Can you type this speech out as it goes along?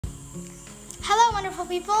wonderful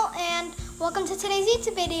people, and welcome to today's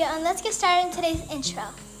YouTube video, and let's get started in today's intro.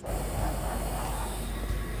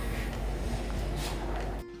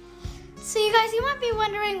 So you guys, you might be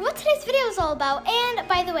wondering what today's video is all about, and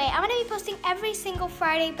by the way, I'm going to be posting every single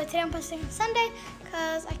Friday, but today I'm posting Sunday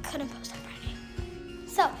because I couldn't post on Friday.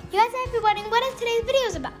 So you guys might be wondering what today's video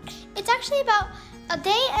is about. It's actually about a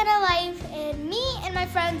day in a life and me and my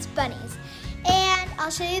friends' bunnies, and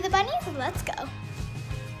I'll show you the bunnies, so let's go.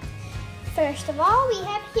 First of all, we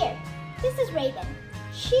have here, this is Raven.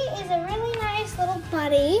 She is a really nice little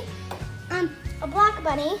bunny, a black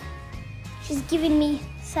bunny. She's giving me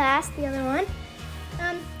Sass, the other one.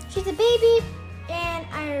 She's a baby, and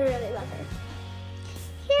I really love her.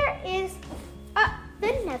 Here is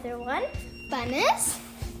another one, Bunnies.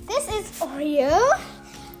 This is Oreo,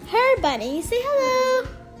 her bunny. Say hello.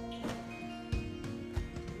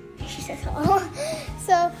 She says hello.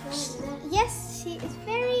 So, yes. She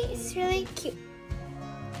is really cute.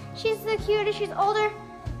 She's the cutest. She's older,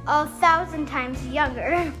 1,000 times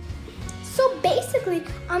younger. So basically,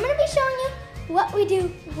 I'm gonna be showing you what we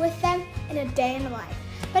do with them in a day in the life.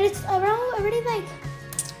 But it's around already like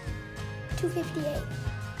 2:58.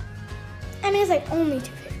 I mean, it's like only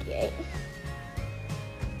 2:58.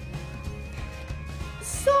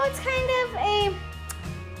 So it's kind of a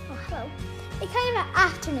kind of an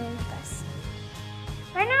afternoon with us.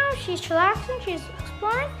 Right now, she's relaxing, she's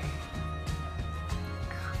exploring.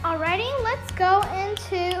 Alrighty, let's go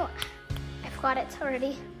into, I forgot it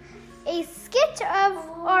already, a sketch of,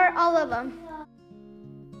 or all of them.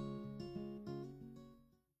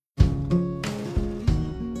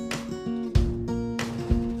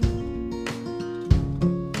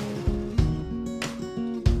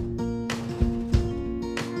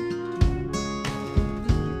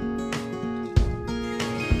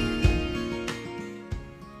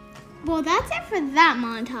 Well, that's it for that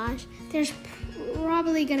montage. There's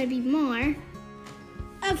probably gonna be more.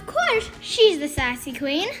 Of course, she's the sassy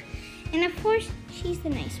queen. And of course, she's the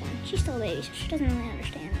nice one. She's still a lady, so she doesn't really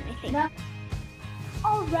understand anything.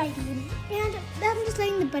 Alrighty, and I'm just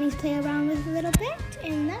letting the bunnies play around with a little bit.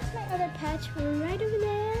 And that's my other patch right over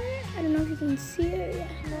there. I don't know if you can see it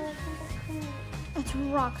yet. That's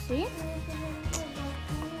Roxy.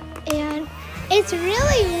 And it's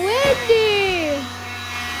really windy.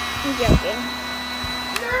 I'm joking.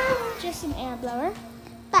 Just an air blower.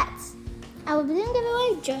 But I will be doing a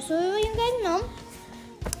giveaway just so you guys know.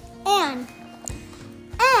 And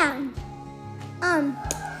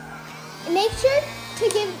make sure to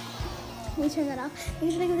give, let me turn that off.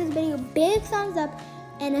 Make sure to give this video a big thumbs up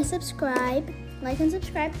and a subscribe. Like and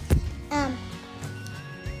subscribe. And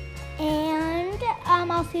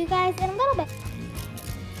I'll see you guys in a little bit.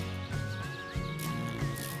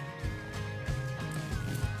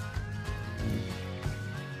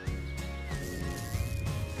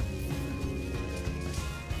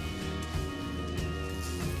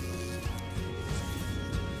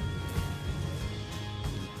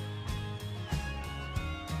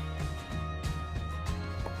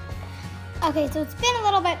 Okay, so it's been a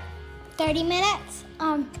little bit, 30 minutes.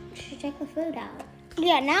 Should check the food out.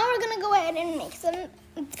 Yeah, now we're gonna go ahead and make some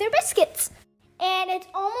their biscuits. And it's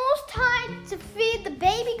almost time to feed the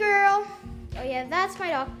baby girl. Oh yeah, that's my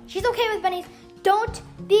dog. She's okay with bunnies. Don't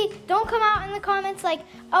come out in the comments like,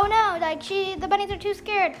 oh no, like the bunnies are too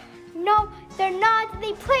scared. No, they're not.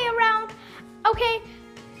 They play around. Okay,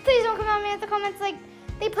 please don't come at me in the comments like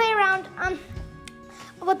they play around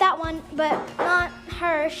with that one, but not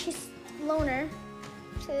her. She's loner,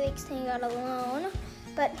 so they like staying out alone,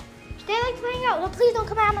 but they like playing out, so please don't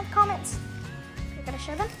come out in the comments. We're gonna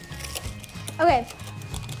show them. Okay,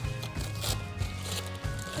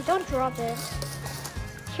 don't drop it.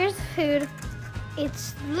 Here's the food. It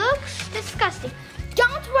looks disgusting.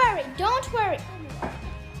 Don't worry.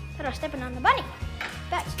 But I'm stepping on the bunny.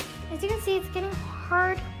 But as you can see, it's getting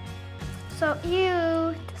hard. So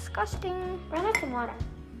ew, disgusting. Run out some water.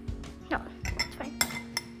 No, it's fine.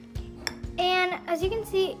 And as you can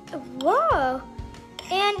see, whoa.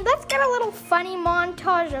 And let's get a little funny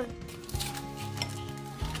montage of.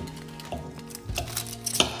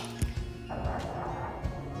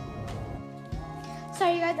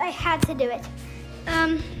 Sorry, you guys, I had to do it.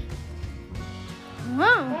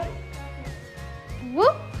 Wow.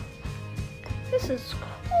 Whoop. This is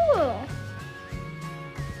cool.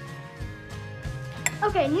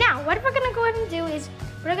 Okay, now what we're gonna go ahead and do is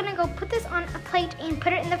we're gonna go put this on a plate and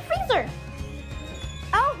put it in the freezer.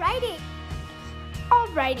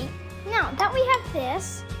 Alrighty. Now that we have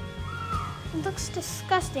this, it looks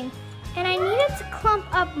disgusting. And I need it to clump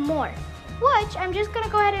up more, which I'm just gonna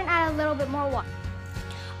go ahead and add a little bit more water.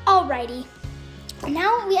 Alrighty.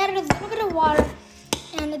 Now we added a little bit of water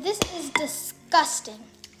And this is disgusting.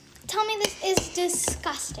 Tell me this is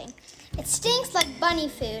disgusting. It stinks like bunny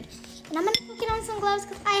food. And I'm gonna put on some gloves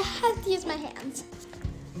because I have to use my hands.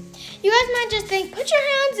 You guys might just think, put your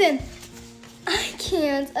hands in. I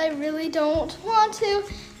can't, I really don't want to.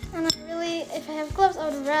 And I really, if I have gloves, I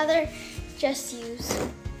would rather just use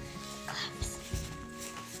gloves.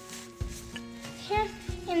 Here,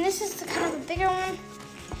 and this is the kind of a bigger one.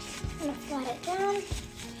 I'm gonna flat it down.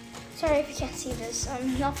 Sorry if you can't see this,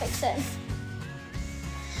 I'll fix it.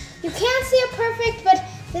 You can't see it perfect, but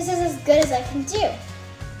this is as good as I can do.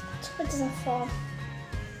 So it doesn't fall.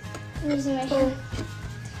 I'm using my hand.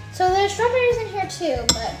 So there's strawberries in here too,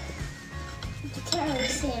 but you can't really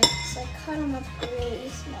see them because I cut them up really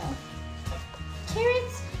small.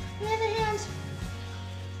 Carrots, on the other hand,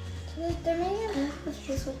 so they're maybe.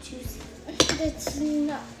 Here's what you see. It's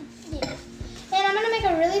not, yeah. And I'm gonna make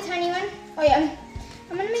a really tiny one. Oh yeah,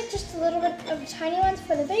 I'm gonna make just a little bit of tiny ones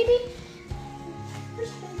for the baby.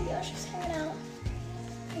 Where's the baby? Oh, she's hanging out.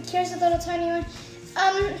 And here's a little tiny one.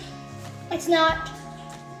 It's not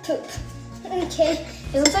poop. Okay.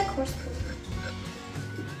 It looks like horse poop.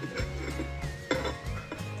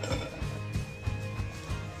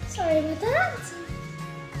 Sorry about that.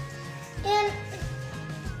 And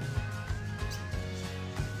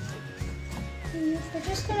we're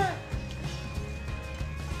just gonna.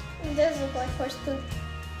 It does look like horse poop.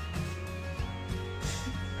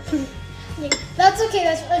 Yeah, that's okay.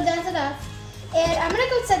 That's enough. And I'm gonna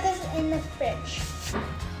go set this in the fridge.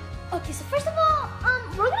 Okay, so first of all,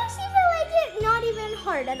 we're gonna see if I like it. Not even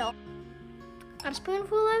hard at all. A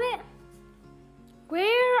spoonful of it.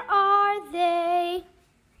 Where are they?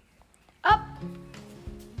 Up.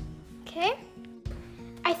 Okay.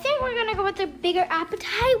 I think we're gonna go with the bigger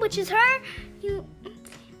appetite, which is her.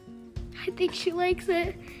 I think she likes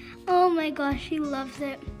it. Oh my gosh, she loves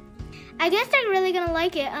it. I guess they're really gonna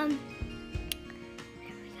like it.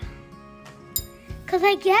 Cause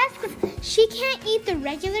I guess she can't eat the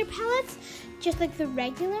regular pellets, just like the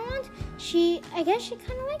regular ones. I guess she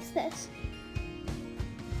kind of likes this.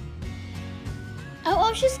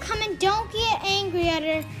 Oh, she's coming. Don't get angry at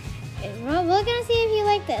her. We're gonna see if you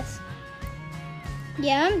like this.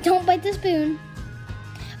 Yeah, don't bite the spoon.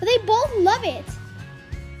 But they both love it.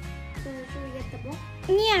 So should we get the bowl?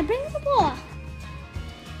 Yeah, bring the bowl.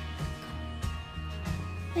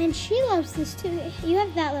 And she loves this too. You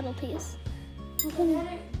have that little piece.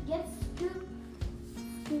 Get scoop.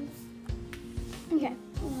 Okay.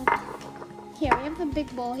 Here, we have the big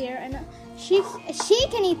bowl here, and she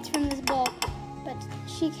can eat from this bowl, but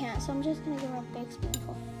she can't. So I'm just gonna give her a big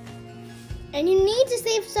spoonful. And you need to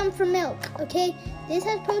save some for milk, okay? This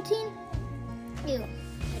has protein.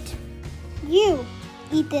 You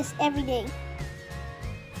eat this every day.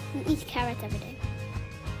 You eat carrots every day.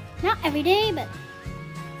 Not every day, but.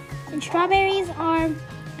 And strawberries are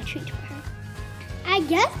a treat for her. I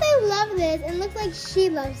guess they love this. It looks like she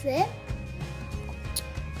loves it.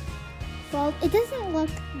 Well, it doesn't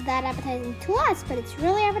look that appetizing to us, but it's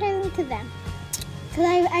really appetizing to them.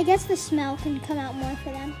 Because I guess the smell can come out more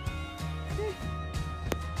for them.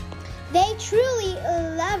 They truly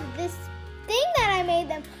love this thing that I made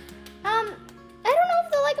them. I don't know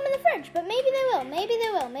if they'll like them in the fridge, but maybe they will. Maybe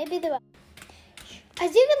they will. Maybe they will.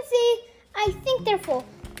 As you can see, I think they're full.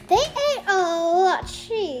 They ate a lot.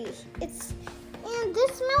 Jeez. And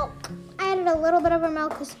this milk, I added a little bit of her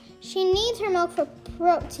milk because she needs her milk for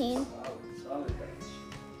protein.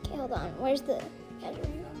 Okay, hold on. Where's the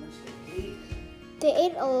measuring? They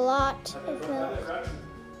ate a lot of milk.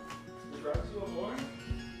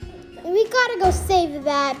 We gotta go save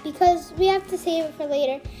that because we have to save it for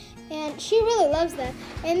later. And she really loves them.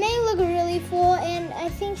 And they look really full, and I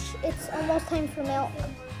think it's almost time for milk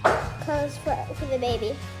because for the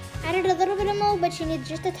baby. I added a little bit of milk, but she needs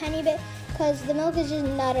just a tiny bit because the milk is just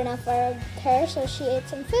not enough for her. So she ate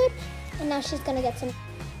some food, and now she's gonna get some.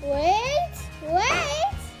 Wait!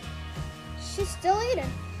 She's still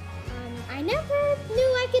eating. I never knew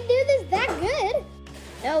I could do this that good.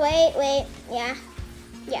 Oh, wait.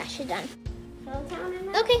 Yeah, she's done.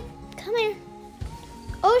 Okay, come here.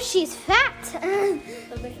 Oh, she's fat. A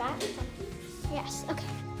little bit fat? Yes, okay.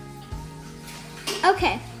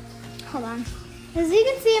 Okay, hold on. As you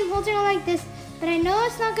can see, I'm holding her like this, but I know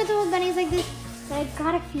it's not good to hold bunnies like this, but I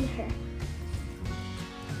gotta feed her.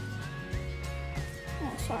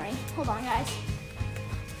 Oh, sorry. Hold on, guys.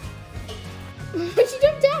 She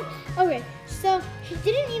jumped down. Okay, so she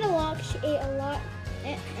didn't eat a lot. She ate a lot.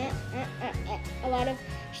 She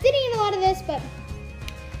didn't eat a lot of this, but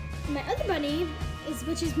my other bunny,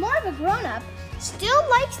 which is more of a grown-up, still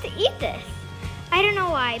likes to eat this. I don't know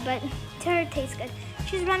why, but to her it tastes good.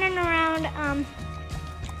 She's running around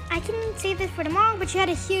I can save this for tomorrow, but she had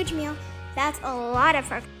a huge meal. That's a lot of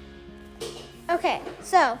her. Okay,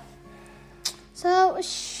 so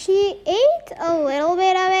she ate a little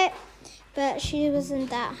bit of it, but she wasn't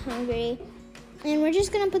that hungry. And we're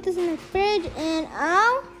just gonna put this in the fridge, and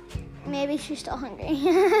maybe she's still hungry.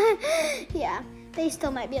 Yeah, they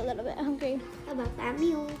still might be a little bit hungry. About that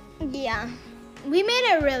meal. Yeah, we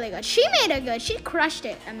made it really good. She made it good. She crushed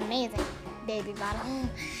it. Amazing. Baby bottle.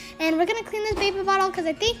 And we're gonna clean this baby bottle because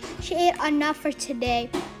I think she ate enough for today.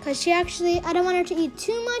 Because she actually, I don't want her to eat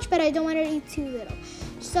too much, but I don't want her to eat too little.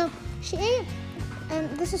 So she ate, and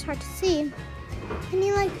this is hard to see. Can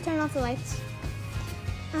you turn off the lights?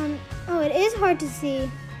 It is hard to see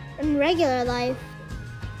in regular life.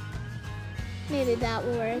 Maybe that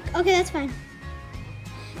will work. Okay, that's fine.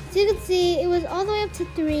 So you can see it was all the way up to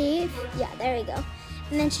 3. Yeah, there we go.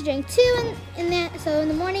 And then she drank 2, so in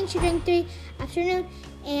the morning she drank 3, afternoon,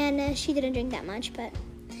 and she didn't drink that much. But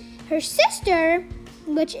her sister,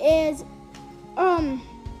 which is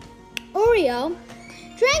Oreo,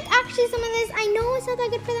 drank actually some of this. I know it's not that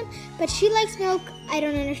good for them, but she likes milk. I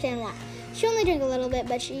don't understand why. She only drank a little bit,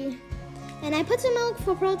 but and I put some milk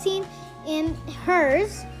for protein in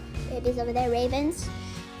hers. Baby's over there, Ravens.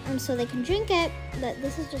 So they can drink it, but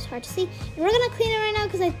this is just hard to see. And we're gonna clean it right now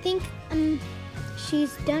because I think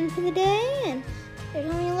she's done for the day, and there's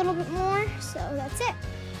only a little bit more, so that's it.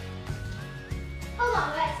 Hold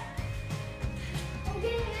on, guys. I'm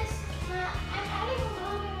getting this. I'm adding a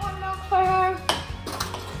little bit more milk for her.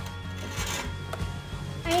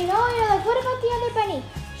 I know you're like, what about the other bunny?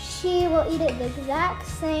 She will eat it the exact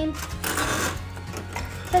same.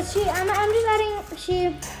 But I'm just adding,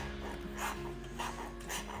 okay,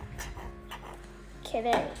 there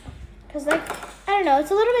we go. Because I don't know,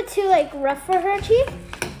 it's a little bit too rough for her teeth.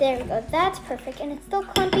 There we go, that's perfect. And it's still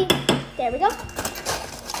clumpy. There we go.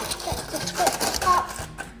 Let's just pop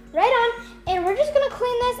right on. And we're just gonna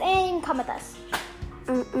clean this, and you can come with us.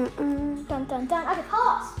 Dun dun dun. Okay,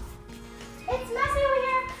 pause. It's messy over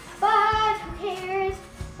here, but who cares?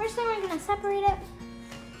 First thing, we're gonna separate it.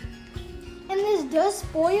 And this does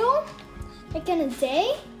spoil in a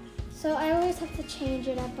day, so I always have to change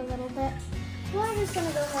it up a little bit. Well, I'm just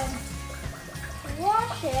gonna go ahead and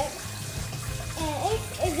wash it. And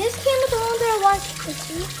if this came with a whole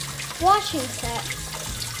washing set.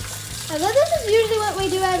 I love this is usually what we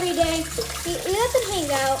do every day. We let them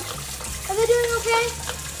hang out. Are they doing okay?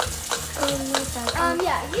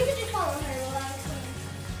 Yeah, you can just follow her while I clean.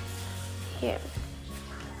 Here.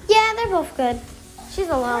 Yeah, they're both good. She's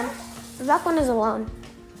alone. The black one is alone.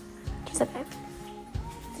 She's okay.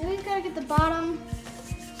 So we gotta get the bottom.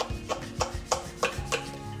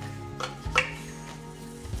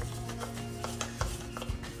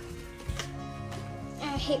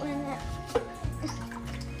 I hate when that.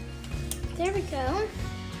 There we go.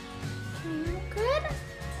 Good.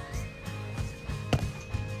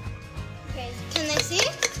 Okay, can they see?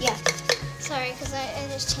 Yeah. Sorry, because I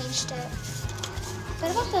just changed it.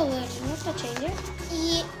 What about the lid? You have to change it?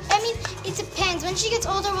 Yeah, I mean, it depends. When she gets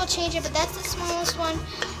older, we'll change it, but that's the smallest one.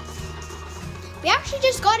 We actually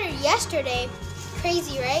just got her yesterday.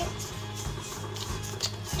 Crazy, right?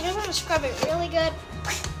 I just want to scrub it really good.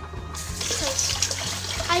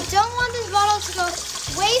 I don't want this bottle to go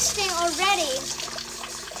wasting already.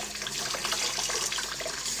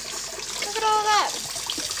 Look at all that.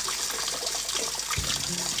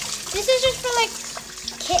 This is just for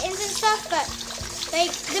kittens and stuff, but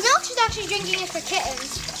the milk she's actually drinking is for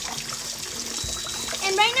kittens.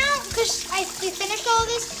 And right now, because we finished all of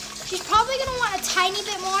this, she's probably gonna want a tiny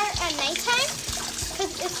bit more at nighttime,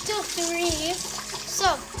 because it's still 3.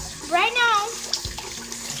 So right now,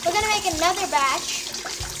 we're gonna make another batch,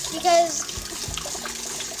 because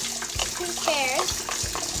who cares?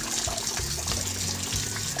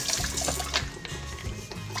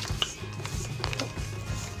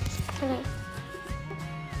 Okay.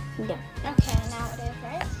 Yeah. Okay, now it is,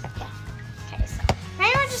 right? Yeah. Okay, so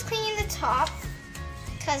right now we're just cleaning the top,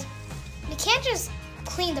 because we can't just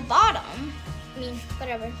clean the bottom. I mean,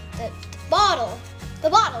 whatever. The bottle. The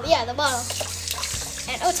bottle, yeah, the bottle.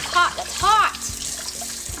 And it's hot. It's hot.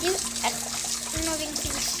 I don't know if you can see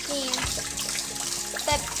the steam.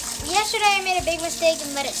 But yesterday I made a big mistake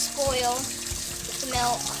and let it spoil the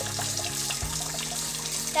milk.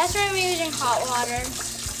 That's why we're using hot water.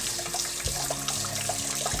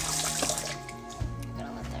 I'm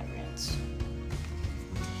gonna let that rinse.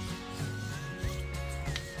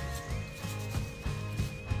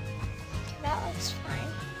 That looks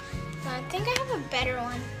fine. Now, I think I have a better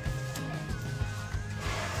one.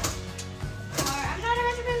 Or I'm not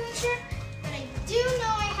 100% sure, but I do know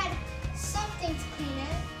I had something to clean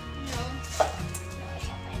it. No, I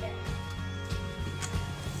can't find it.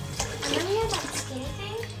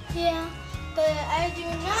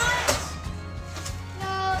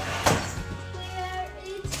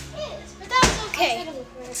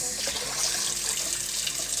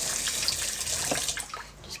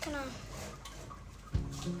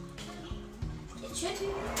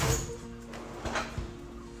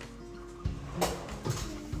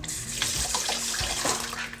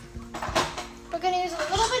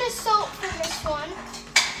 this one.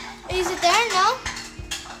 Is it there? No?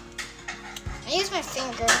 I use my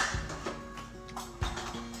finger.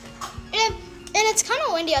 And it's kind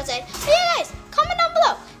of windy outside. So yeah, guys, comment down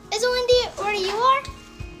below. Is it windy where you are?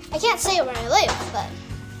 I can't say where I live, but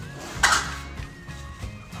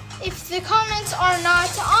if the comments are not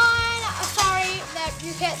on, sorry that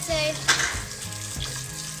you can't say.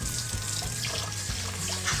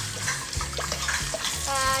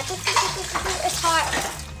 It's hot.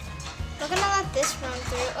 We're gonna let this run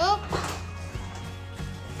through. Oh.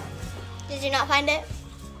 Did you not find it?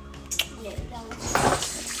 No.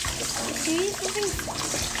 See?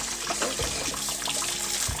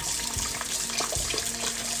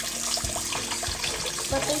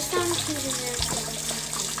 But there's some cheese in there.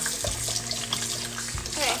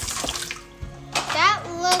 Okay. That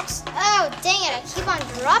looks, oh dang it, I keep on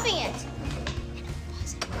dropping it.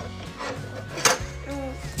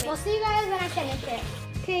 We'll see you guys when I finish it.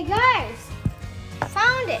 Okay guys,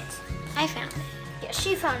 found it. I found it. Yeah,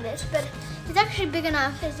 she found it, but it's actually big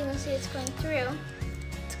enough, as you can see it's going through.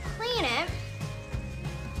 To clean it,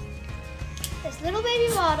 this little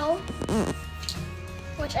baby bottle,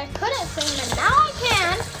 which I couldn't clean, but now I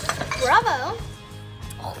can. Bravo.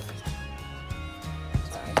 Oh,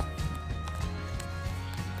 sorry.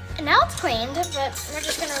 And now it's cleaned, but we're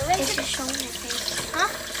just gonna rinse it. It's showing your face. Huh?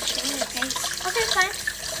 Showing your face. Okay, fine.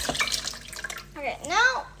 Okay,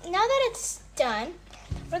 now that it's done,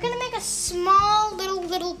 we're gonna make a small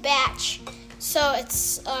little batch, so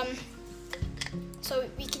it's so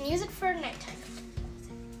we can use it for nighttime.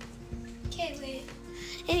 Okay, wait.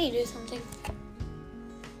 I need to do something.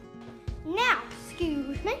 Now,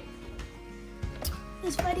 excuse me.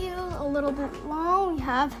 This video is a little bit long. We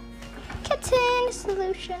have kitten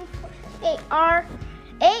solution for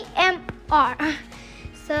AMR.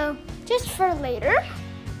 So just for later.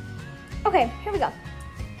 Okay, here we go.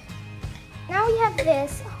 Now we have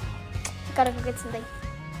this. I gotta go get something.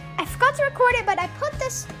 I forgot to record it, but I put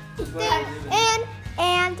this thing in,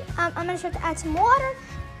 and I'm gonna start to add some water.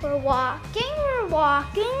 We're walking.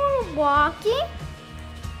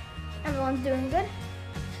 Everyone's doing good.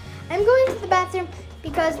 I'm going to the bathroom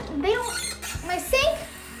because my sink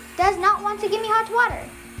does not want to give me hot water.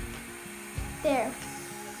 There.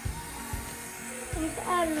 I'm gonna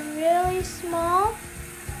add really small.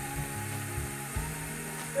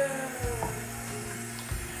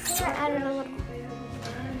 Add it a little.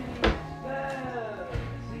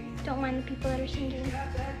 Don't mind the people that are singing.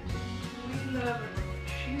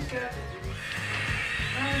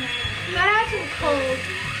 Not actually cold.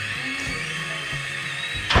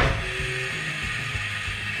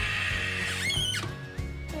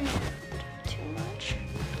 Too much.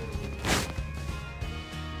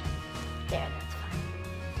 There, that's fine.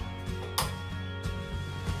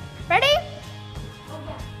 Ready?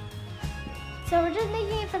 So we're just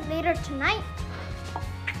making it for later tonight.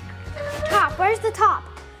 Top, where's the top?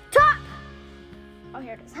 Top! Oh,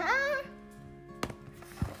 here it is.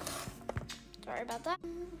 Sorry about that.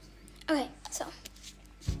 Okay, so.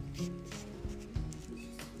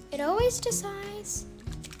 It always decides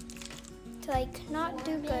to like not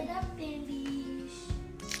do good.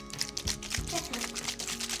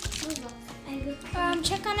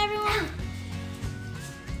 Check on everyone.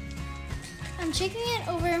 I'm checking it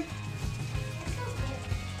over.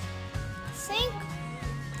 Sink.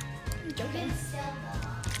 I'm joking.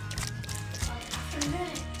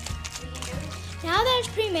 Now that it's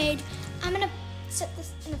pre-made, I'm gonna set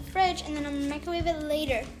this in the fridge and then I'm gonna microwave it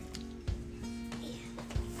later.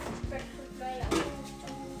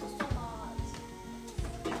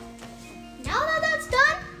 Now that that's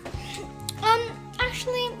done,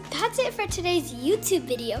 actually that's it for today's YouTube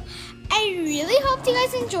video. I really hope you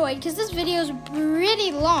guys enjoyed because this video is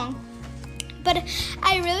pretty long. But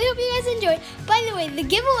I really hope you guys enjoyed. By the way, the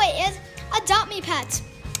giveaway is Adopt Me Pets.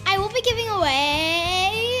 I will be giving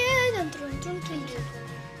away.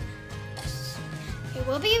 I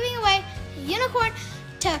will be giving away a unicorn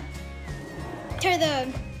to the.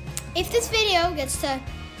 If this video gets to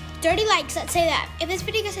 30 likes, let's say that. If this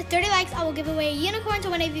video gets to 30 likes, I will give away a unicorn to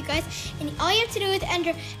one of you guys. And all you have to do is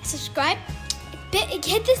enter, subscribe, hit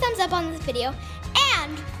the thumbs up on this video,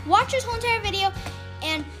 and watch this whole entire video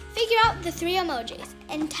and figure out the 3 emojis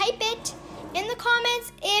and type it in the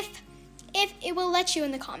comments if it will let you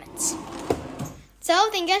in the comments. So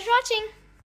thank you guys for watching.